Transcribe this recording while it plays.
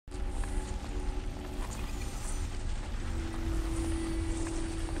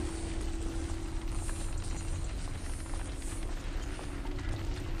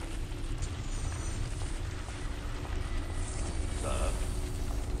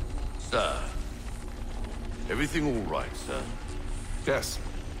Sir. Everything all right, sir? Yes,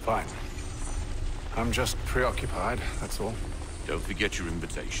 fine. I'm just preoccupied, that's all. Don't forget your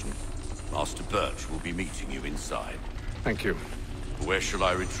invitation. Master Birch will be meeting you inside. Thank you. Where shall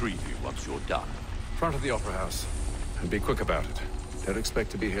I retrieve you once you're done? Front of the Opera House. And be quick about it. Don't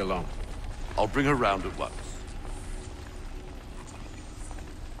expect to be here long. I'll bring her round at once.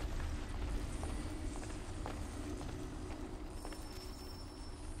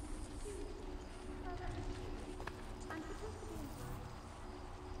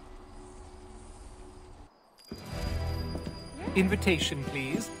 Invitation,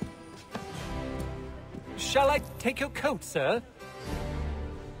 please. Shall I take your coat, sir?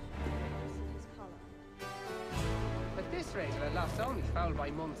 At this rate, I lost only foul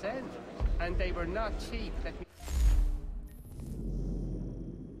by month's end. And they were not cheap, let me...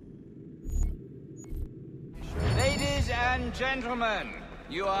 Ladies and gentlemen,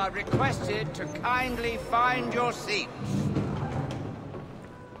 you are requested to kindly find your seats.